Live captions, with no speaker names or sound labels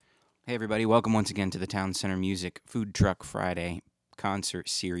Hey, everybody, welcome once again to the Town Center Music Food Truck Friday Concert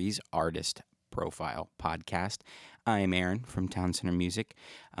Series Artist Profile Podcast. I am Aaron from Town Center Music.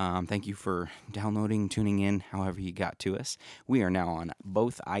 Thank you for downloading, tuning in, however you got to us. We are now on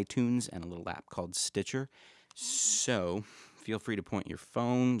both iTunes and a little app called Stitcher. So feel free to point your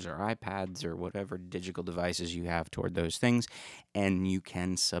phones or iPads or whatever digital devices you have toward those things, and you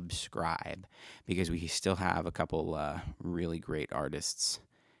can subscribe because we still have a couple really great artists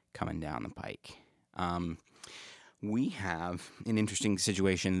coming down the pike. We have an interesting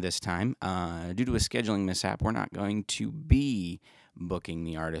situation this time. Due to a scheduling mishap, we're not going to be booking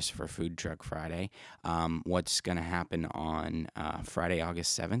the artist for Food Truck Friday. What's going to happen on Friday,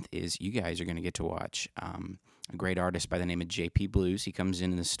 August 7th is you guys are going to get to watch a great artist by the name of JP Blues. He comes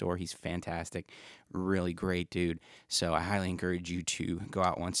into the store. He's fantastic. Really great dude. So I highly encourage you to go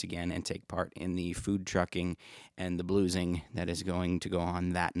out once again and take part in the food trucking and the bluesing that is going to go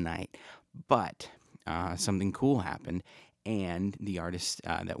on that night. But something cool happened, and the artist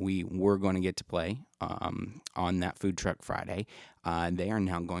that we were going to get to play on that Food Truck Friday, they are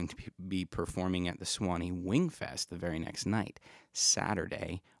now going to be performing at the Suwannee Wing Fest the very next night,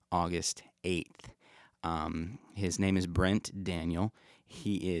 Saturday, August 8th. His name is Brent Daniel.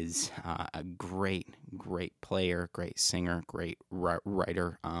 He is a great player, great singer, great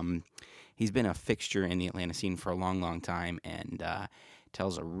writer. He's been a fixture in the Atlanta scene for a long time, and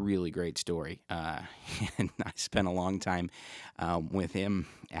tells a really great story. And I spent a long time with him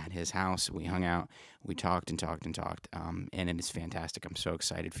at his house. We hung out, we talked, and it is fantastic. I'm so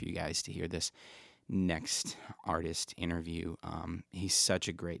excited for you guys to hear this next artist interview. He's such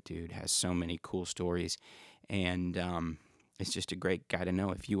a great dude, has so many cool stories, and it's just a great guy to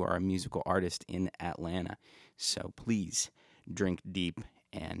know if you are a musical artist in Atlanta. So please drink deep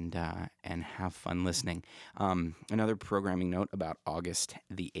and have fun listening. Another programming note about August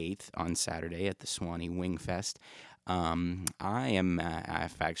the 8th on Saturday at the Suwannee Wing Fest.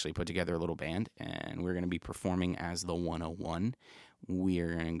 I've actually put together a little band, and we're going to be performing as the 101.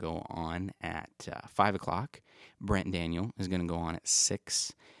 We're going to go on at 5 o'clock. Brent Daniel is going to go on at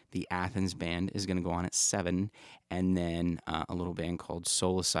 6. The Athens Band is going to go on at 7. And then a little band called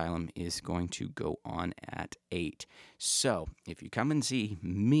Soul Asylum is going to go on at 8. So if you come and see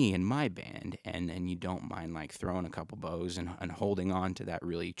me and my band, and you don't mind like throwing a couple bows and holding on to that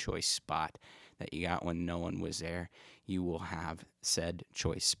really choice spot that you got when no one was there, you will have said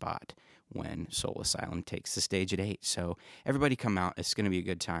choice spot when Soul Asylum takes the stage at 8. So everybody come out. It's going to be a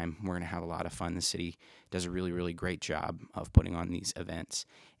good time. We're going to have a lot of fun. The city does a really great job of putting on these events.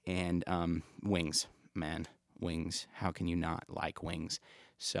 And Wings, man, Wings. How can you not like Wings?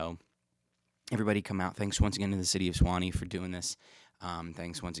 So everybody come out. Thanks once again to the city of Suwannee for doing this.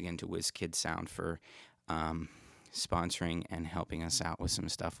 Thanks once again to WizKid Sound for sponsoring and helping us out with some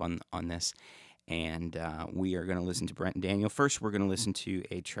stuff on this. And we are going to listen to Brent Daniel. First, we're going to listen to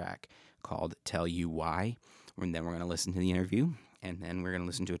a track called Tell You Why. And then we're going to listen to the interview. And then we're going to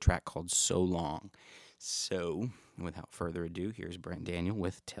listen to a track called So Long. So, without further ado, here's Brent Daniel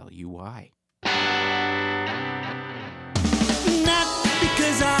with Tell You Why. Not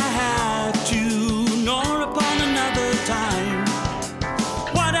because I have to, nor upon another time.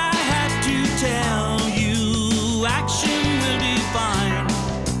 What I have to tell you, action will define.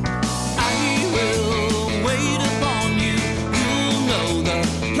 I will wait upon you, you'll know the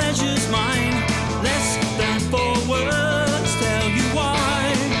pleasure's mine. Less than 4 words, tell you why.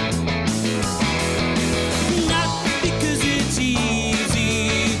 Not because it's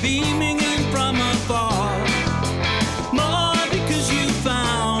easy, beaming in from afar. More because you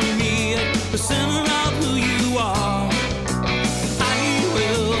found me at the center of who you are. I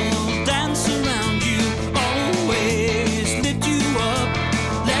will dance around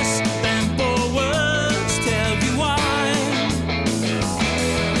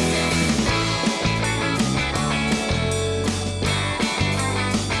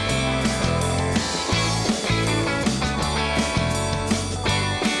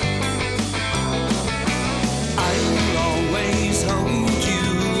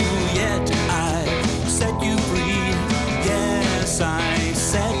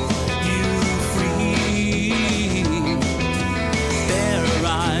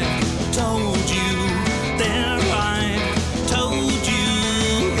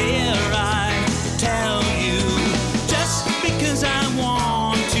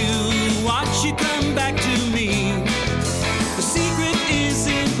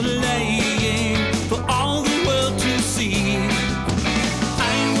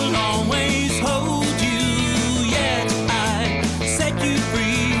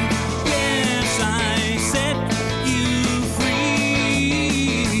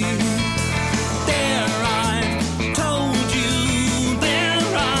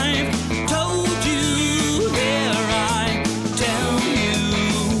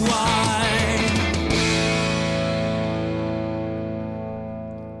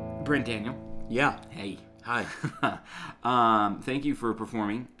Brent Daniel. Yeah. Hey. Hi. Thank you for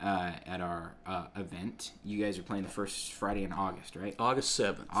performing at our event. You guys are playing the first Friday in August, right? August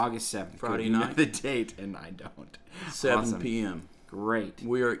 7th. August 7th. Friday You know night. the date, and I don't. 7 Awesome. p.m. Great.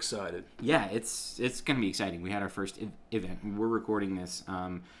 We are excited. Yeah, it's going to be exciting. We had our first event. We're recording this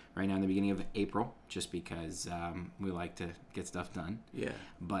right now in the beginning of April, just because we like to get stuff done. Yeah.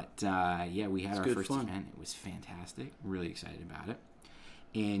 But we had our good first fun. event. It was fantastic. Really excited about it.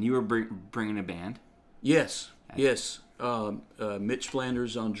 And you were bringing a band. Yes. Mitch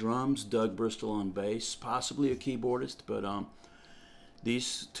Flanders on drums, Doug Bristol on bass, possibly a keyboardist, but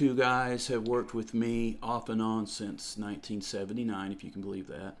these two guys have worked with me off and on since 1979, if you can believe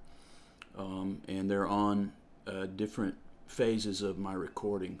that. And they're on different phases of my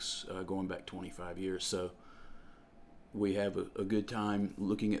recordings going back 25 years. So we have a good time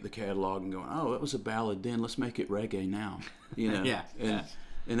looking at the catalog and going, oh, that was a ballad then, let's make it reggae now. You know? Yeah.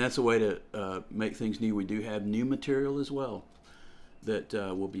 And that's a way to make things new. We do have new material as well that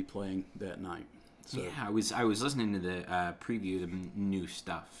we'll be playing that night. So. Yeah, I was listening to the preview of the new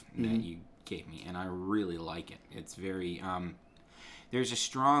stuff that you gave me, and I really like it. It's very there's a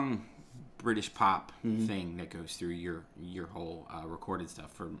strong British pop thing that goes through your whole recorded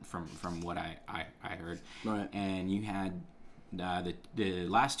stuff from what I heard. Right. And you had the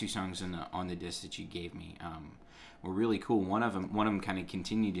last two songs on the disc that you gave me were really cool. One of them kind of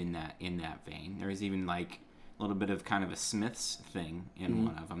continued in that vein. There was even like a little bit of kind of a Smiths thing in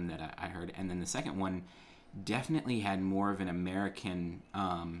one of them that I heard, and then the second one definitely had more of an American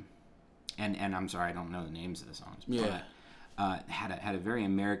and I'm sorry, I don't know the names of the songs, but had a very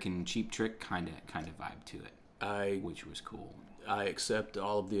American Cheap Trick kind of vibe to it, which was cool. I accept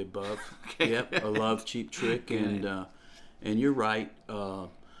all of the above. Okay. Yep, I love Cheap Trick, and you're right.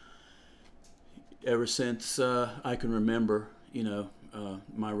 Ever since I can remember,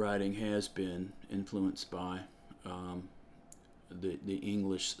 my writing has been influenced by the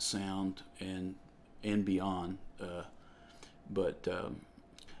English sound and beyond. But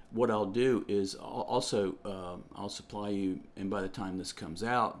what I'll do is I'll supply you, and by the time this comes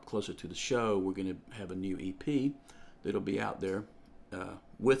out, closer to the show, we're going to have a new EP that'll be out there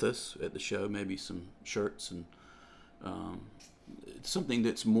with us at the show, maybe some shirts and something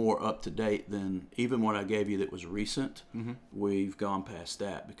that's more up to date than even what I gave you that was recent. Mm-hmm. We've gone past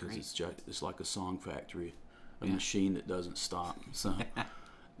that because it's like a song factory, a machine that doesn't stop. So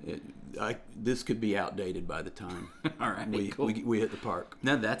this could be outdated by the time All right, we hit the park.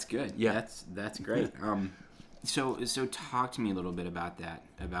 No, that's good. Yeah, that's great. So talk to me a little bit about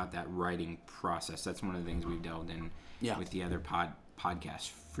that writing process. That's one of the things we've delved in with the other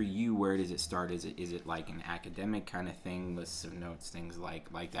podcasts. For you, where does it start? Is it like an academic kind of thing, lists of notes, things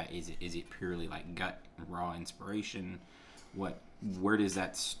like that? Is it purely like gut, raw inspiration? Where does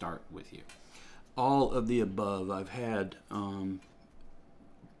that start with you? All of the above. I've had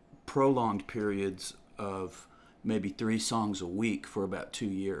prolonged periods of maybe 3 songs a week for about 2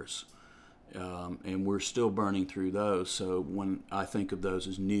 years. And we're still burning through those. So when I think of those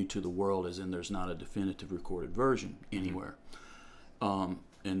as new to the world, as in there's not a definitive recorded version anywhere.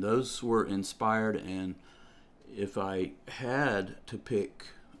 And those were inspired, and if I had to pick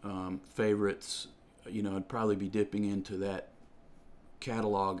favorites, I'd probably be dipping into that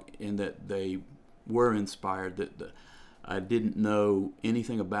catalog in that they were inspired, that I didn't know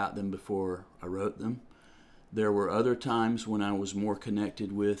anything about them before I wrote them. There were other times when I was more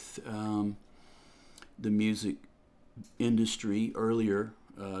connected with the music industry earlier,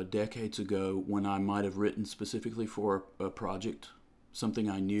 decades ago, when I might have written specifically for a project, something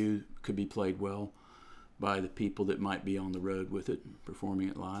I knew could be played well by the people that might be on the road with it, performing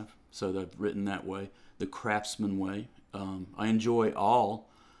it live. So I've written that way, the craftsman way. I enjoy all.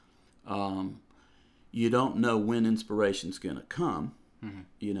 You don't know when inspiration's going to come.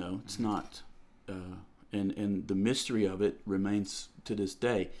 Mm-hmm. It's not, and the mystery of it remains to this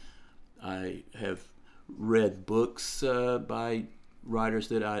day. I have read books by writers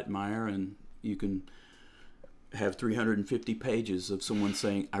that I admire, and you can have 350 pages of someone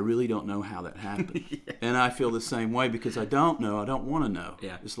saying, I really don't know how that happened. Yeah. And I feel the same way because I don't know. I don't want to know.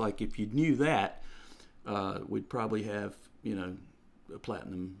 Yeah. It's like if you knew that, we'd probably have,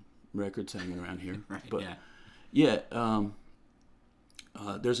 platinum records hanging around here. Right, but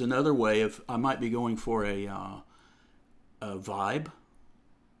there's another way of, I might be going for a vibe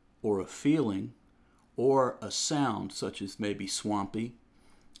or a feeling or a sound, such as maybe swampy.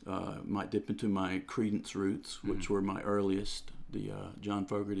 Might dip into my Creedence roots, which were my earliest, the John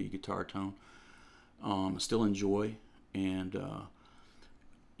Fogerty guitar tone. I still enjoy, and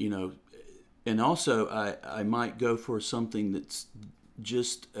and also I might go for something that's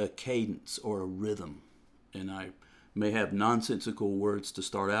just a cadence or a rhythm. And I may have nonsensical words to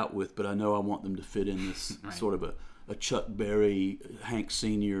start out with, but I know I want them to fit in this Right. sort of a Chuck Berry, Hank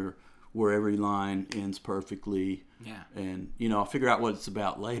Sr., where every line ends perfectly. Yeah. And, you know, I'll figure out what it's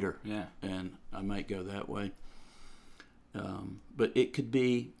about later. Yeah. And I might go that way. But it could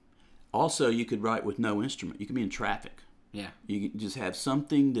be, also you could write with no instrument. You could be in traffic. Yeah. You can just have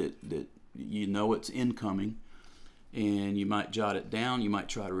something that you know it's incoming, and you might jot it down. You might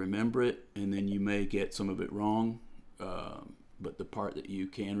try to remember it, and then you may get some of it wrong. But the part that you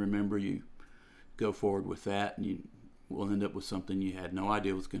can remember, you go forward with that, and you will end up with something you had no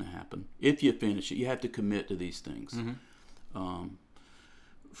idea was going to happen. If you finish it, you have to commit to these things.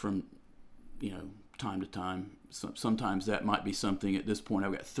 From, you know, time to time. Sometimes that might be something. At this point,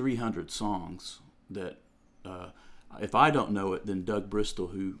 I've got 300 songs that if I don't know it, then Doug Bristol,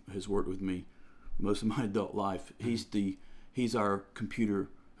 who has worked with me most of my adult life, he's our computer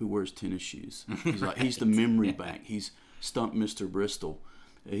who wears tennis shoes. He's the memory bank. He's Stump Mr. Bristol.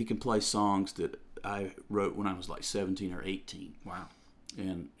 He can play songs that I wrote when I was like 17 or 18. Wow.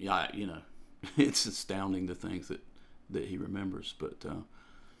 And yeah, you know, it's astounding the things that he remembers. But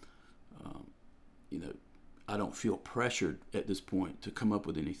you know, I don't feel pressured at this point to come up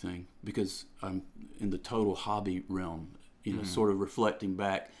with anything because I'm in the total hobby realm. You know, sort of reflecting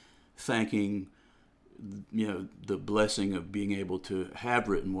back, thanking, you know, the blessing of being able to have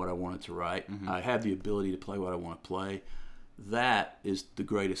written what I wanted to write. I have the ability to play what I want to play. That is the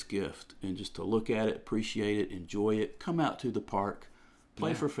greatest gift. And just to look at it, appreciate it, enjoy it, come out to the park,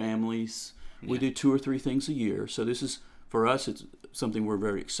 play for families. We do 2 or 3 things a year. So this is, for us, it's something we're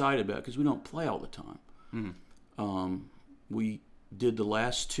very excited about because we don't play all the time. We did the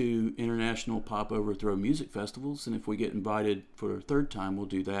last 2 international Pop Overthrow music festivals, and if we get invited for a 3rd time, we'll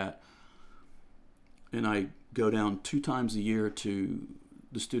do that. And I go down 2 times a year to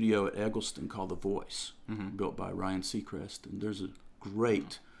the studio at Eggleston called The Voice, built by Ryan Seacrest, and there's a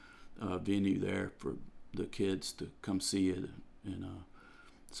great venue there for the kids to come see it. And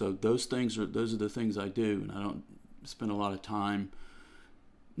so those are the things I do, and I don't spend a lot of time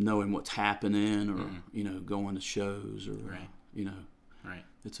knowing what's happening or you know, going to shows or you know,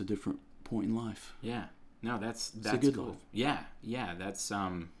 it's a different point in life. Yeah. No, that's a good cool. life. Yeah, that's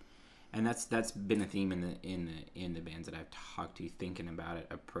and that's been a theme in the bands that I've talked to, thinking about it,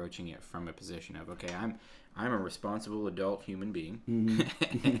 approaching it from a position of, okay, I'm a responsible adult human being,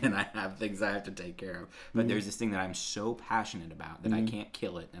 and I have things I have to take care of. But there's this thing that I'm so passionate about that I can't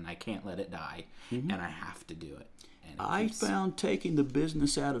kill it and I can't let it die, and I have to do it. And I found taking the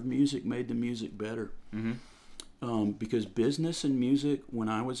business out of music made the music better. Because business and music, when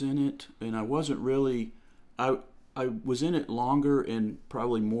I was in it, and I wasn't really, I was in it longer and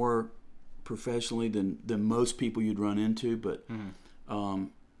probably more professionally than most people you'd run into, but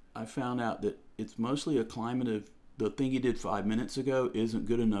I found out that it's mostly a climate of the thing you did 5 minutes ago isn't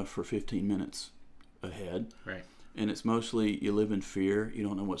good enough for 15 minutes ahead. Right. And it's mostly you live in fear. You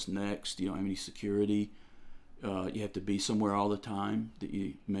don't know what's next. You don't have any security. You have to be somewhere all the time that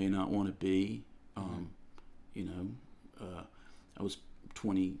you may not want to be. You know, I was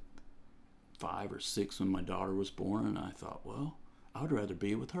 25 or 6 when my daughter was born, and I thought, well, I would rather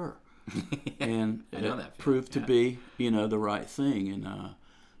be with her. And I know it that feeling. proved to be, you know, the right thing. And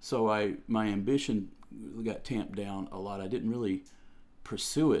so my ambition got tamped down a lot. I didn't really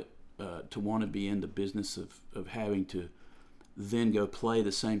pursue it to want to be in the business of having to then go play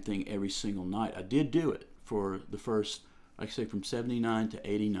the same thing every single night. I did do it for the first, like I say, from 79 to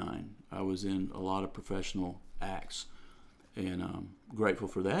 89. I was in a lot of professional acts, and I'm grateful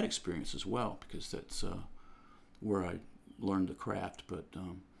for that experience as well, because that's where I learned the craft. But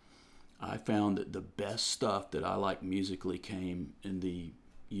I found that the best stuff that I liked musically came in the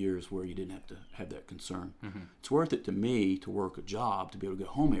years where you didn't have to have that concern. It's worth it to me to work a job, to be able to go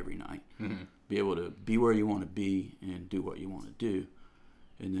home every night, be able to be where you want to be and do what you want to do.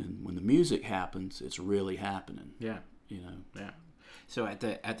 And then when the music happens, it's really happening. Yeah. You know. Yeah. So at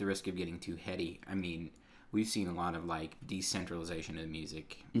the risk of getting too heady, I mean, we've seen a lot of like decentralization of the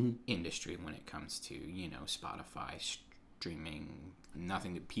music industry when it comes to, you know, Spotify, streaming,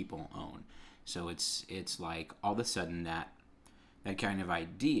 nothing that people own. So it's like all of a sudden that kind of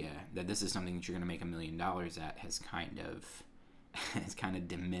idea that this is something that you're going to make $1 million at has kind of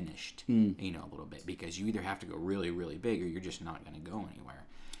diminished, you know, a little bit, because you either have to go really, really big or you're just not going to go anywhere.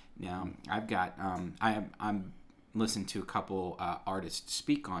 Now, I've got I'm listened to a couple artists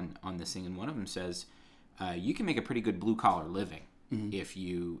speak on this thing, and one of them says you can make a pretty good blue collar living if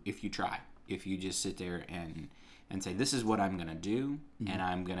you try, if you just sit there and say, this is what I'm going to do, and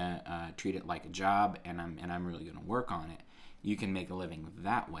I'm going to treat it like a job, and I'm really going to work on it. you can make a living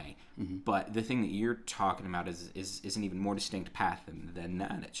that way. But the thing that you're talking about is an even more distinct path than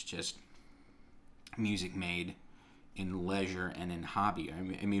that. It's just music made in leisure and in hobby.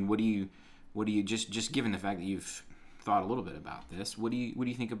 I mean, what do you just given the fact that you've thought a little bit about this, what do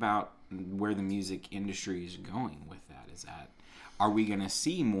you think about where the music industry is going with that? Are we going to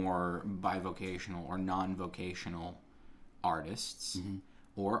see more bivocational or non-vocational artists,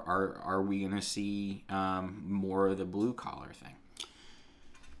 or are we going to see more of the blue collar thing?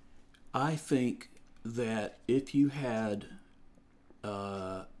 I think that if you had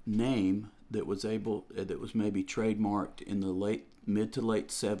a name that was maybe trademarked in the mid to late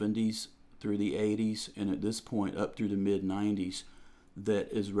 70s through the 80s, and at this point up through the mid 90s,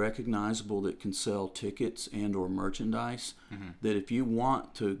 that is recognizable, that can sell tickets and or merchandise, that if you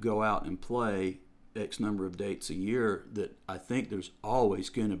want to go out and play X number of dates a year, that I think there's always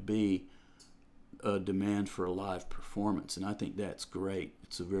going to be a demand for a live performance. And I think that's great.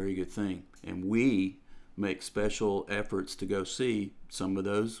 It's a very good thing. And we make special efforts to go see some of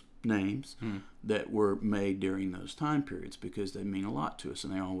those names that were made during those time periods, because they mean a lot to us,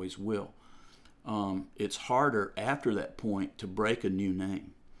 and they always will. It's harder after that point to break a new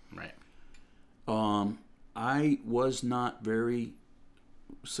name. Right. I was not very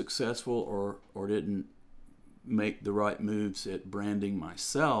successful or didn't make the right moves at branding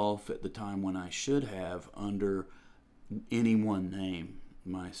myself at the time when I should have under any one name.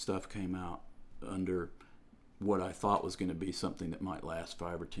 My stuff came out under what I thought was going to be something that might last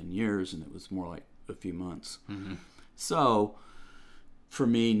 5 or 10 years, and it was more like a few months. So for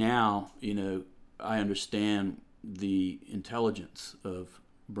me now, I understand the intelligence of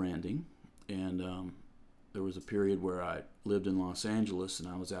branding, and there was a period where I lived in Los Angeles, and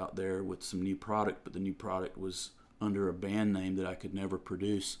I was out there with some new product, but the new product was under a band name that I could never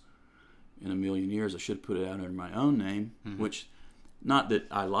produce in a million years. I should have put it out under my own name, which, not that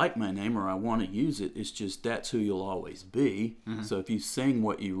I like my name or I want to use it, it's just that's who you'll always be. So if you sing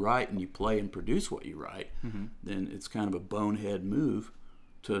what you write and you play and produce what you write, then it's kind of a bonehead move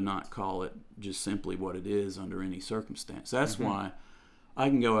to not call it just simply what it is under any circumstance. That's why I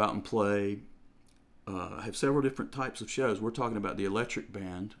can go out and play. I have several different types of shows. We're talking about the electric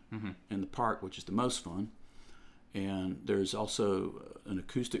band in the park, which is the most fun. And there's also an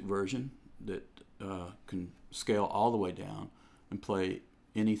acoustic version that can scale all the way down and play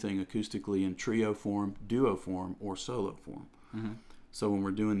anything acoustically in trio form, duo form, or solo form. So when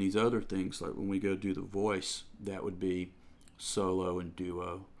we're doing these other things, like when we go do the voice, that would be solo and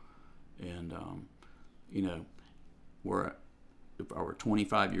duo. And, if I were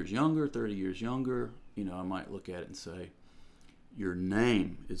 25 years younger, 30 years younger, I might look at it and say, your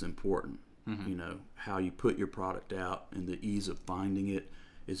name is important. How you put your product out and the ease of finding it.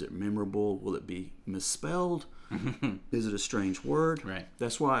 Is it memorable? Will it be misspelled? Is it a strange word? Right.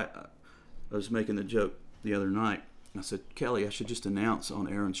 That's why I was making the joke the other night. I said, Kelly, I should just announce on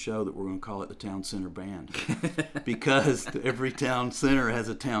Aaron's show that we're going to call it the Town Center Band. Because every town center has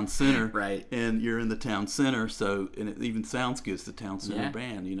a town center. Right. And you're in the town center, and it even sounds good, it's the Town Center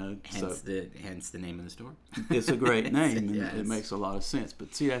Band, Hence the name of the store. It's a great name, and it makes a lot of sense.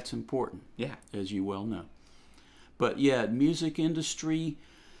 But see, that's important. Yeah. As you well know. But yeah, music industry,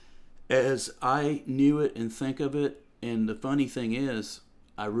 as I knew it and think of it, and the funny thing is,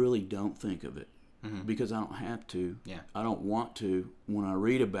 I really don't think of it. Because I don't have to. Yeah. I don't want to. When I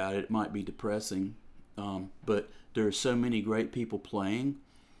read about it, it might be depressing. But there are so many great people playing.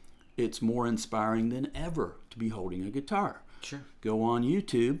 It's more inspiring than ever to be holding a guitar. Sure. Go on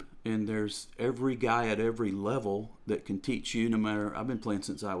YouTube, and there's every guy at every level that can teach you, no matter. I've been playing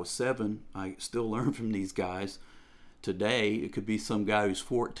since I was 7. I still learn from these guys. Today, it could be some guy who's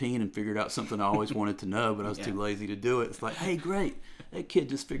 14 and figured out something I always wanted to know, but I was too lazy to do it. It's like, hey, great. That kid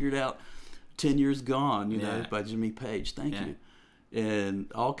just figured out 10 Years Gone, by Jimmy Page. Thank you.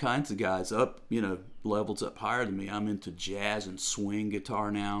 And all kinds of guys up, levels up higher than me. I'm into jazz and swing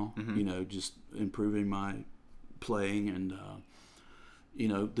guitar now, just improving my playing. And,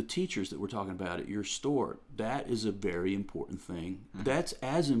 the teachers that we're talking about at your store, that is a very important thing. That's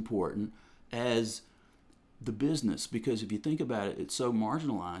as important as the business, because if you think about it, it's so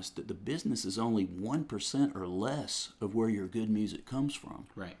marginalized that the business is only 1% or less of where your good music comes from.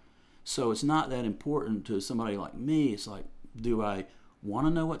 Right. So it's not that important to somebody like me. It's like, do I want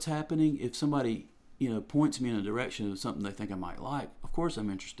to know what's happening? If somebody, points me in a direction of something they think I might like, of course I'm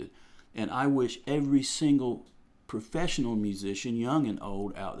interested. And I wish every single professional musician, young and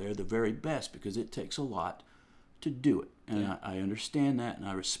old, out there the very best, because it takes a lot to do it. And I understand that, and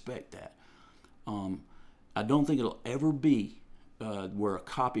I respect that. I don't think it'll ever be where a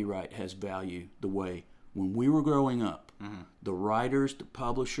copyright has value the way when we were growing up. The writers, the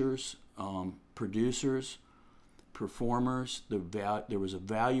publishers, producers, performers, there was a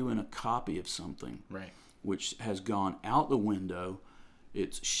value in a copy of something, Right. which has gone out the window.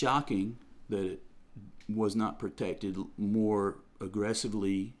 It's shocking that it was not protected more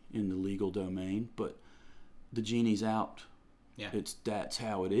aggressively in the legal domain, but the genie's out. Yeah. That's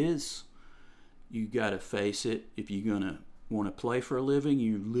how it is. You got to face it. If you're going to want to play for a living,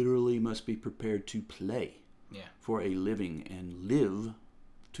 you literally must be prepared to play for a living and live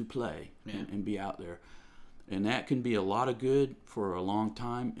to play and be out there. And that can be a lot of good for a long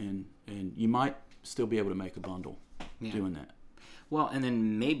time, and you might still be able to make a bundle doing that. Well, and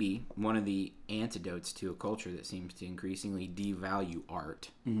then maybe one of the antidotes to a culture that seems to increasingly devalue art.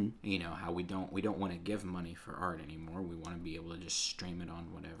 You know, how we don't want to give money for art anymore. We want to be able to just stream it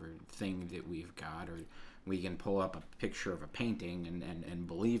on whatever thing that we've got, or we can pull up a picture of a painting and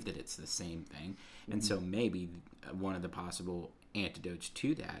believe that it's the same thing. And so maybe one of the possible antidotes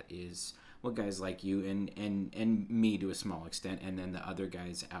to that is, well, guys like you and me to a small extent, and then the other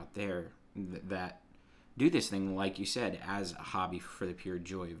guys out there that do this thing, like you said, as a hobby for the pure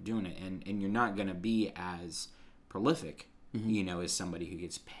joy of doing it. And you're not going to be as prolific, you know, as somebody who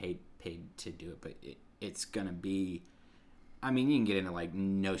gets paid to do it. But it's going to be, I mean, you can get into like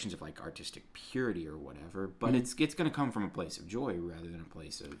notions of like artistic purity or whatever, but it's going to come from a place of joy rather than a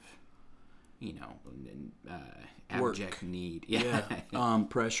place of, you know, abject need.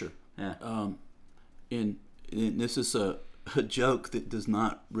 Pressure. Yeah. And this is a joke that does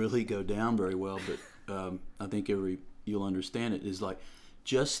not really go down very well, but I think you'll understand it. Is like,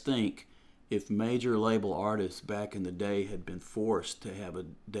 just think if major label artists back in the day had been forced to have a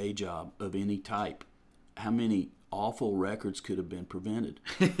day job of any type, how many awful records could have been prevented?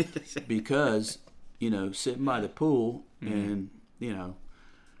 Because, you know, sitting by the pool and, you know,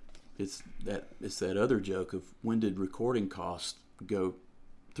 it's that other joke of when did recording costs go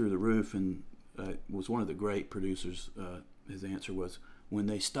through the roof, and was one of the great producers, his answer was, when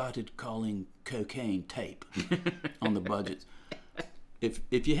they started calling cocaine tape on the budgets.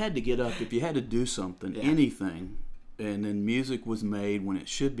 If you had to get up, if you had to do something, anything, and then music was made when it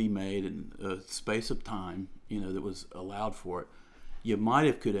should be made in a space of time, you know, that was allowed for it, you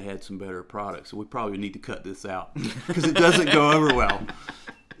could have had some better products. So we probably need to cut this out because it doesn't go over well.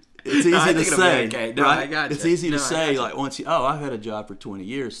 It's easy to say, okay. No, right? I got you. It's easy to No, I say, got like, once I've had a job for 20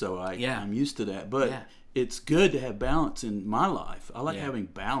 years, so I'm used to that. But it's good to have balance in my life. I like having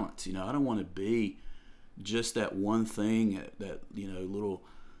balance. You know, I don't want to be just that one thing, that, you know, little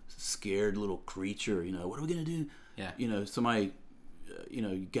scared little creature. You know, what are we gonna do? Yeah. You know, somebody, you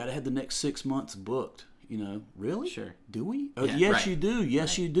know, you got to have the next 6 months booked. You know, really? Sure. Do we? Yeah, yes, right. You do.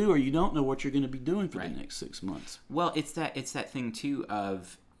 Yes, you do. Or you don't know what you're going to be doing for the next 6 months. Well, it's that thing too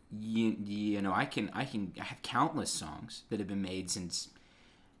of you know, I have countless songs that have been made since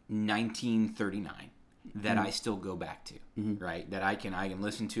 1939 that I still go back to, right? That I can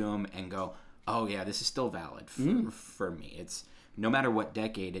listen to them and go, oh yeah, this is still valid for me. It's no matter what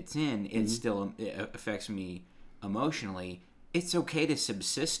decade it's in, it still affects me emotionally. It's okay to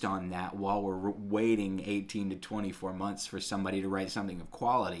subsist on that while we're waiting 18 to 24 months for somebody to write something of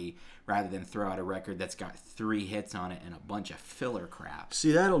quality, rather than throw out a record that's got 3 hits on it and a bunch of filler crap.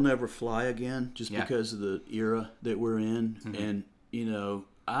 See, that'll never fly again, just because of the era that we're in. And, you know,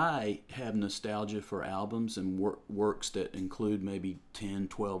 I have nostalgia for albums and works that include maybe 10,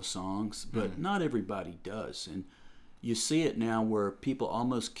 12 songs, but not everybody does. And you see it now where people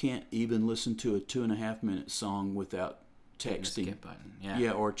almost can't even listen to a 2.5-minute song without texting, skip button.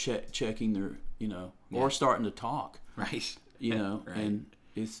 or checking their, you know, or starting to talk, Right. you know, and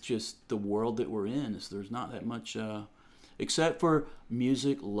it's just the world that we're in. There's not that much, except for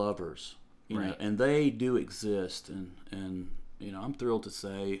music lovers, you know, and they do exist, and you know, I'm thrilled to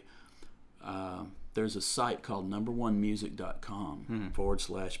say there's a site called numberonemusic.com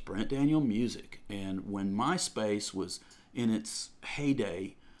 / Brent Daniel Music, and when MySpace was in its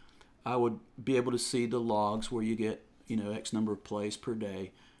heyday, I would be able to see the logs where you get, you know, X number of plays per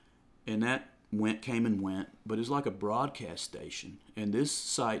day, and that came and went, but it's like a broadcast station. And this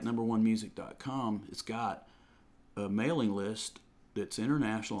site, numberonemusic.com, it's got a mailing list that's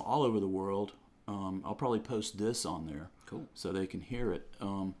international, all over the world. I'll probably post this on there, so they can hear it.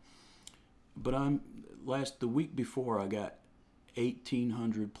 But the week before, I got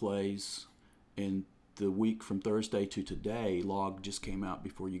 1,800 plays, and the week from Thursday to today, log just came out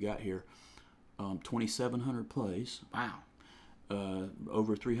before you got here. 2,700 plays. Wow.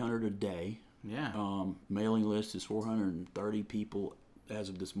 Over 300 a day. Yeah. Mailing list is 430 people as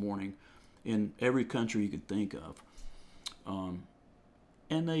of this morning in every country you could think of.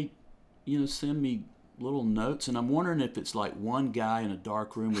 And they, you know, send me little notes, and I'm wondering if it's like one guy in a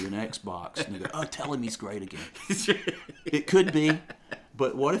dark room with an Xbox, and they go, "Oh, tell him he's great again." It could be,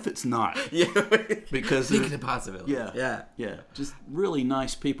 but what if it's not? Yeah, Because think of the possibility. yeah. Just really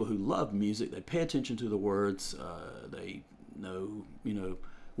nice people who love music. They pay attention to the words. They know,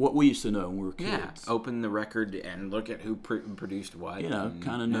 what we used to know when we were kids. Yeah, open the record and look at who produced what.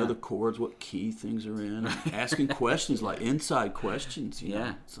 Kind of know the chords, what key things are in. Asking questions, like inside questions. You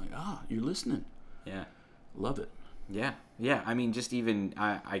know? It's like, you're listening. Yeah. Love it. Yeah. I mean, just even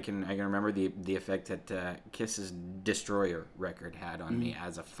I can remember the effect that Kiss's Destroyer record had on me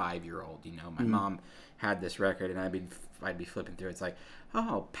as a 5-year-old. My mom had this record, and I'd be flipping through. It's like,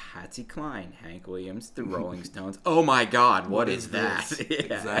 oh, Patsy Cline, Hank Williams, the Rolling Stones. Oh my God, what is that?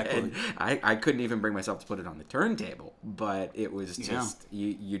 Exactly. I couldn't even bring myself to put it on the turntable, but it was just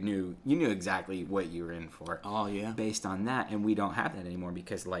you knew exactly what you were in for. Oh yeah. Based on that, and we don't have that anymore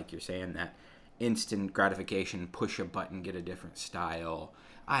because, like you're saying, that instant gratification, push a button, get a different style.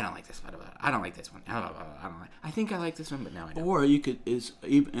 I don't like this one. I don't like this one. I think I like this one, but now I don't. Or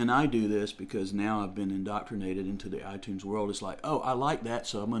and I do this because now I've been indoctrinated into the iTunes world. It's like, oh, I like that,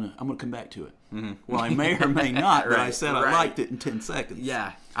 so I'm gonna come back to it. Mm-hmm. Well, I may or may not, but I said I liked it in 10 seconds.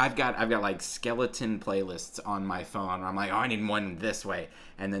 Yeah, I've got like skeleton playlists on my phone where I'm like, oh, I need one this way,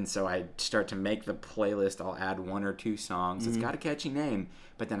 and then so I start to make the playlist. I'll add 1 or 2 songs. It's got a catchy name,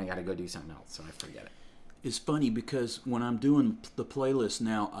 but then I got to go do something else, so I forget it. It's funny because when I'm doing the playlist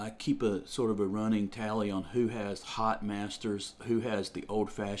now, I keep a sort of a running tally on who has hot masters, who has the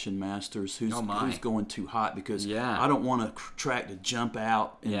old-fashioned masters, who's going too hot, because I don't want a track to jump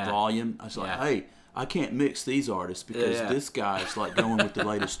out in volume. I was like, hey, I can't mix these artists because this guy's like going with the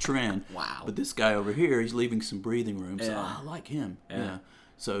latest trend. Wow. But this guy over here, he's leaving some breathing room, so I like him. Yeah.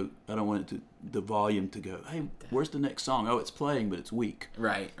 So I don't want the volume to go, hey, where's the next song? Oh, it's playing, but it's weak.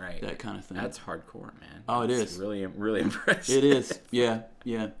 Right. That kind of thing. That's hardcore, man. Oh, it is. Really, really impressive. It is. Yeah.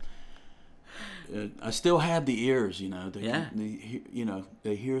 I still have the ears,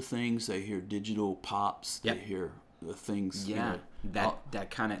 They hear things. They hear digital pops. Yep. They hear the things. Yeah.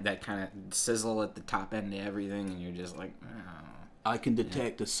 That kind of sizzle at the top end of everything, and you're just like, oh. I can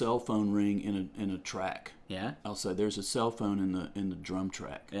detect a cell phone ring in a track. Yeah. I'll say there's a cell phone in the drum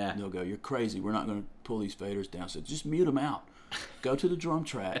track. Yeah. They'll go, you're crazy. We're not going to pull these faders down. So just mute them out. Go to the drum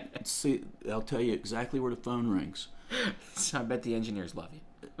track and see. They'll tell you exactly where the phone rings. So I bet the engineers love you.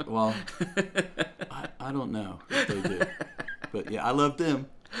 Well, I don't know if they do, but yeah, I love them.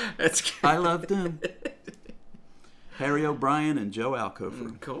 That's good. I love them. Harry O'Brien and Joe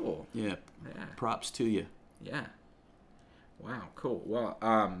Alcofer. Cool. Yeah. Props to you. Yeah. Wow, cool. Well,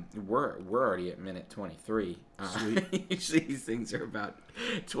 we're already at minute 23. Sweet. Usually these things are about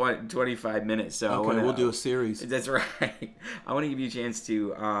 25 minutes. So okay, we'll do a series. That's right. I want to give you a chance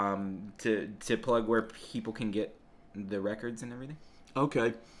to plug where people can get the records and everything.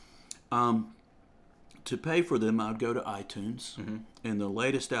 Okay. To pay for them, I'd go to iTunes, and the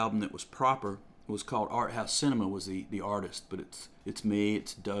latest album that was proper was called Art House Cinema. Was the artist, but it's me.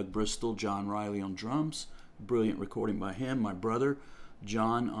 It's Doug Bristol, John Riley on drums. Brilliant recording by him. My brother,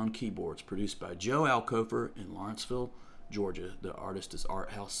 John, on keyboards. Produced by Joe Alcofer in Lawrenceville, Georgia. The artist is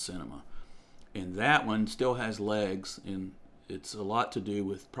Art House Cinema. And that one still has legs, and it's a lot to do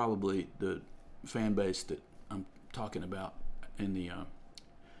with probably the fan base that I'm talking about in the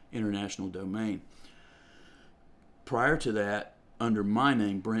international domain. Prior to that, under my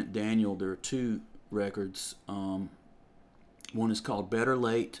name, Brent Daniel, there are 2 records. One is called Better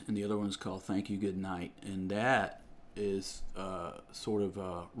Late, and the other one is called Thank You, Good Night. And that is sort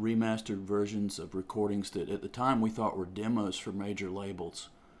of remastered versions of recordings that at the time we thought were demos for major labels.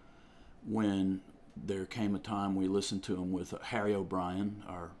 When there came a time we listened to them with Harry O'Brien,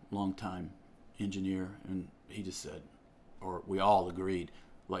 our longtime engineer, and he just said, or we all agreed,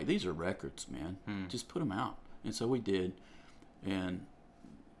 like, these are records, man. Just put them out. And so we did. And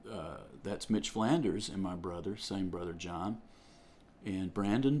that's Mitch Flanders and my brother, same brother John. And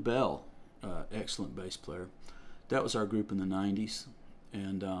Brandon Bell, excellent bass player. That was our group in the 90s.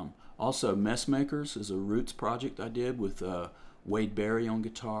 And also Messmakers is a roots project I did with Wade Berry on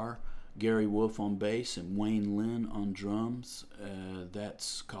guitar, Gary Wolf on bass, and Wayne Lynn on drums.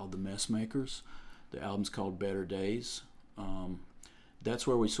 That's called the Messmakers. The album's called Better Days. That's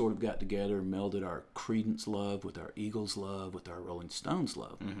where we sort of got together and melded our Creedence love with our Eagles love with our Rolling Stones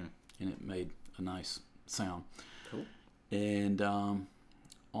love. And it made a nice sound. Cool. And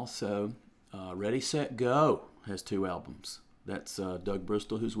also, Ready, Set, Go has 2 albums. That's Doug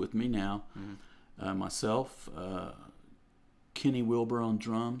Bristol, who's with me now. Myself, Kenny Wilbur on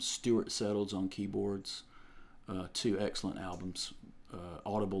drums, Stuart Settles on keyboards. 2 excellent albums.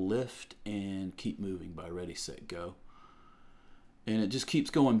 Audible Lift, and Keep Moving by Ready, Set, Go. And it just keeps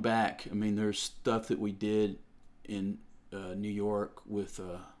going back. I mean, there's stuff that we did in New York with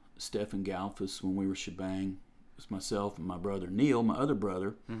Stephen Galfus when we were Shebang. It was myself and my brother Neil, my other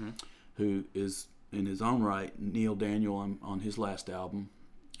brother, who is in his own right Neil Daniel on his last album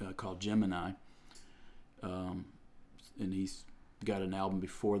called Gemini. And he's got an album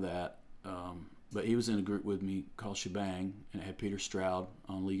before that. But he was in a group with me called Shebang, and it had Peter Stroud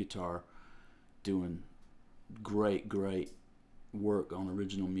on lead guitar doing great work on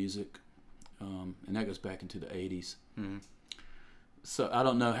original music. And that goes back into the 80s. So I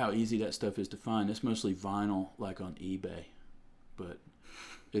don't know how easy that stuff is to find. It's mostly vinyl, like on eBay. But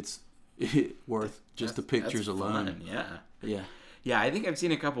it's worth just the pictures alone. Fun, yeah. Yeah. Yeah, I think I've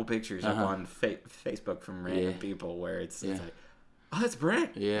seen a couple pictures up on Facebook from random people where it's like, oh, that's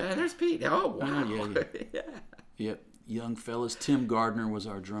Brent. Yeah. There's Pete. Oh, wow. Yeah. Yep. Young fellas. Tim Gardner was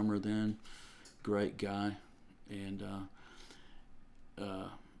our drummer then. Great guy. And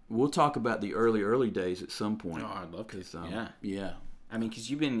we'll talk about the early days at some point. Oh, I'd love to. Yeah. I mean, because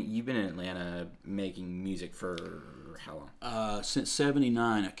you've been in Atlanta making music for how long? Since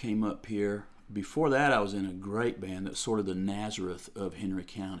 '79, I came up here. Before that, I was in a great band that's sort of the Nazareth of Henry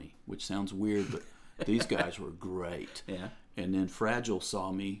County, which sounds weird, but these guys were great. Yeah. And then Fragile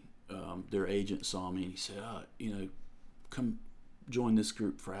saw me. Their agent saw me, and he said, come join this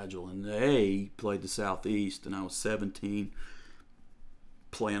group, Fragile. And they played the Southeast, and I was 17,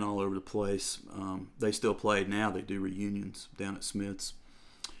 playing all over the place. They still play now. They do reunions down at Smith's.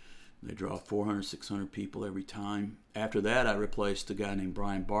 They draw 400, 600 people every time. After that, I replaced a guy named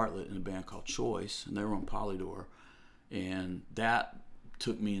Brian Bartlett in a band called Choice, and they were on Polydor. And that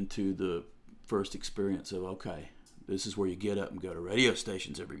took me into the first experience of, okay, this is where you get up and go to radio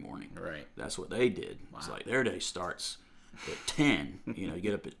stations every morning. Right. That's what they did. Wow. It's like their day starts at 10. You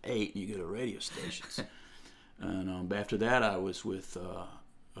get up at 8 and you go to radio stations. And after that, I was with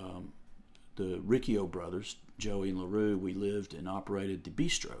the Riccio brothers, Joey and LaRue. We lived and operated the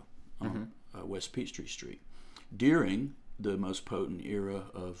Bistro on West Peachtree Street during the most potent era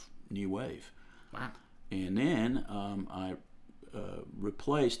of New Wave. Wow. And then I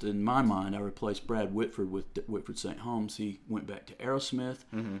replaced Brad Whitford with Whitford St. Holmes. He went back to Aerosmith,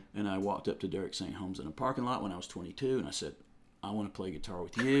 and I walked up to Derek St. Holmes in a parking lot when I was 22, and I said, I want to play guitar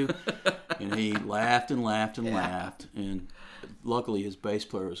with you. And he laughed and laughed and laughed. And luckily his bass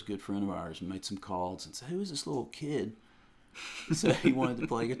player was a good friend of ours and made some calls and said, who is this little kid? So he wanted to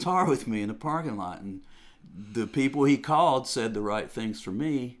play guitar with me in the parking lot. And the people he called said the right things for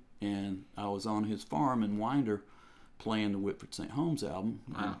me. And I was on his farm in Winder playing the Whitford St. Holmes album.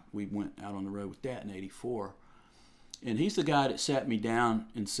 Wow. We went out on the road with that in '84. And he's the guy that sat me down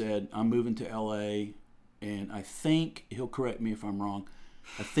and said, I'm moving to L.A., and I think, he'll correct me if I'm wrong,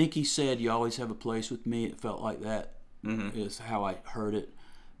 I think he said, you always have a place with me. It felt like that is how I heard it.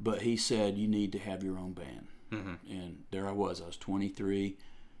 But he said, you need to have your own band. And there I was 23.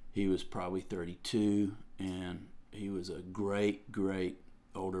 He was probably 32. And he was a great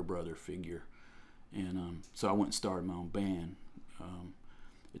older brother figure. And so I went and started my own band.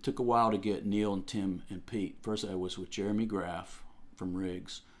 It took a while to get Neil and Tim and Pete. First I was with Jeremy Graff from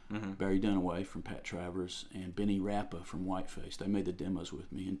Riggs, Barry Dunaway from Pat Travers, and Benny Rappa from Whiteface. They made the demos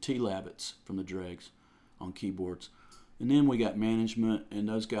with me. And T. Lavitz from the Dregs on keyboards. And then we got management, and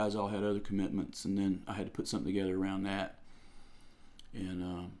those guys all had other commitments, and then I had to put something together around that.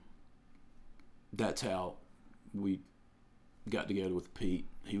 And that's how we got together with Pete.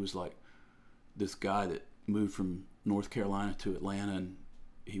 He was like this guy that moved from North Carolina to Atlanta, and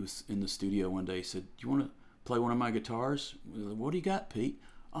he was in the studio one day. He said, do you want to play one of my guitars? What do you got, Pete?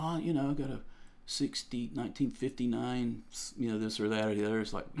 I got a 1959, this or that or the other.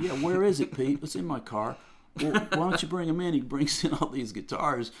 It's like, yeah, where is it, Pete? It's in my car. Well, why don't you bring him in? He brings in all these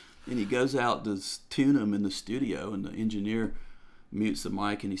guitars, and he goes out to tune them in the studio, and the engineer mutes the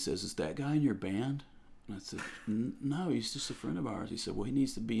mic, and he says, is that guy in your band? And I said, no, he's just a friend of ours. He said, well, he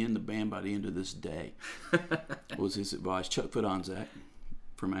needs to be in the band by the end of this day, was his advice. Chuck Fedonzak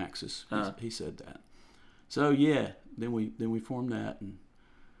from Axis, he said that. So, yeah, then we formed that, and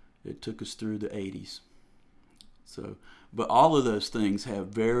it took us through the 80s. So, but all of those things have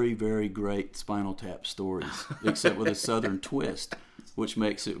very, very great Spinal Tap stories, except with a Southern twist, which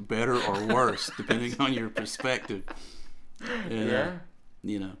makes it better or worse, depending on your perspective. And,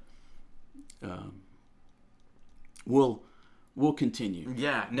 we'll continue.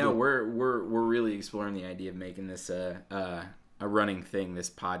 Yeah, no, we're really exploring the idea of making this a running thing, this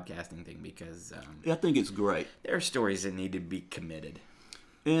podcasting thing, because I think it's great. There are stories that need to be committed.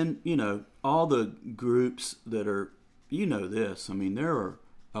 And, all the groups that are you know this. I mean, there are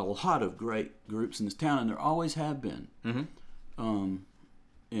a lot of great groups in this town, and there always have been.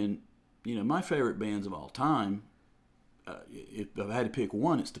 And you know, my favorite bands of all time, if I had to pick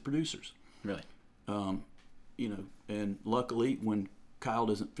one, it's the Producers. Really? You know, and luckily, when Kyle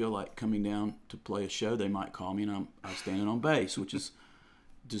doesn't feel like coming down to play a show, they might call me, and I'm standing on bass, which is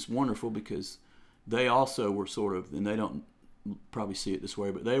just wonderful because they also were sort of, and they don't probably see it this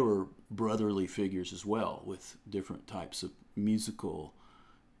way, but they were brotherly figures as well, with different types of musical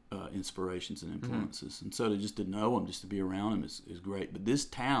inspirations and influences. And so to know them, just to be around them is great. But this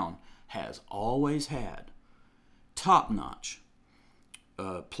town has always had top-notch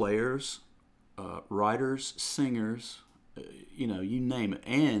players, writers, singers, you know, you name it,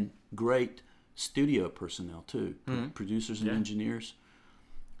 and great studio personnel too, producers and engineers.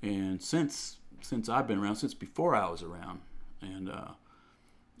 And since I've been around, since before I was around, and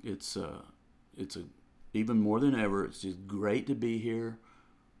it's even more than ever. It's just great to be here.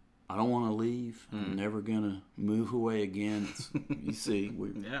 I don't want to leave. I'm never gonna move away again. You see, we're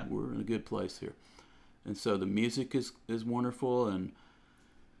in a good place here, and so the music is wonderful, and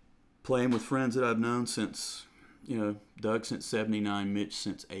playing with friends that I've known since, you know, Doug since '79, Mitch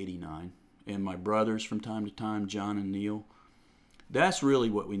since '89, and my brothers from time to time, John and Neil. That's really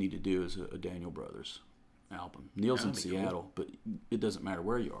what we need to do as a Daniel Brothers album. Neil's in Seattle, but it doesn't matter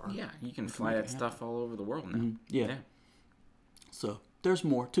where you are. Yeah, you can fly that stuff all over the world now. Yeah. So there's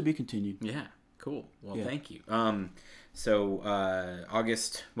more to be continued. Yeah, cool. Well, thank you. So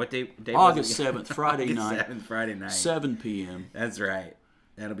August, what day August was it? 7th, Friday August night. 7th, Friday night. 7 p.m. That's right.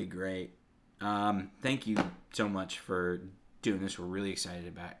 That'll be great. Thank you so much for doing this. We're really excited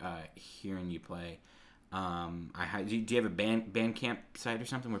about hearing you play. Do you have a Bandcamp site or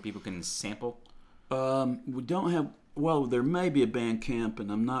something where people can sample? We don't have. Well, there may be a Bandcamp,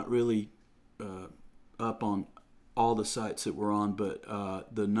 and I'm not really up on all the sites that we're on, but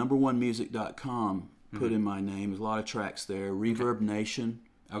the numberonemusic.com put in my name. There's a lot of tracks there. Reverb Nation.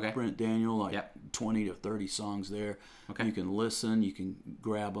 Okay. Brent Daniel, 20 to 30 songs there. Okay. You can listen, you can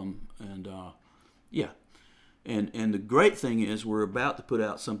grab them, and And the great thing is we're about to put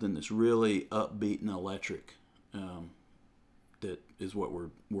out something that's really upbeat and electric. That is what we're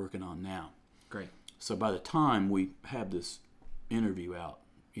working on now. Great. So by the time we have this interview out,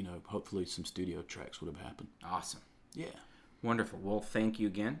 you know, hopefully some studio tracks would have happened. Awesome. Yeah. Wonderful. Well, thank you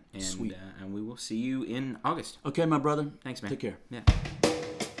again. And, Sweet. And we will see you in August. Okay, my brother. Thanks, man. Take care. Yeah.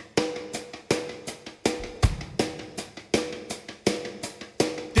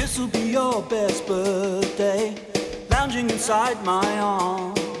 This'll be your best birthday, lounging inside my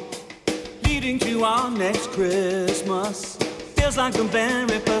arms, leading to our next Christmas. Feels like the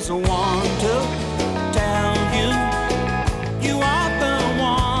very first one to tell you, you are the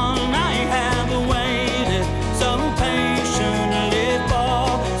one I have waited so patiently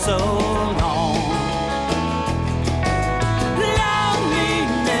for so long.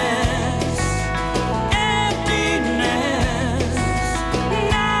 Loneliness, emptiness,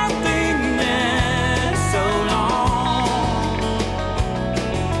 nothingness, so long.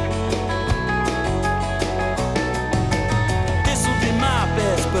 This'll be my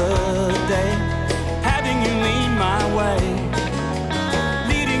best birthday, having you lean my way,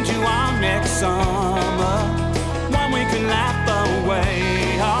 leading to our next song.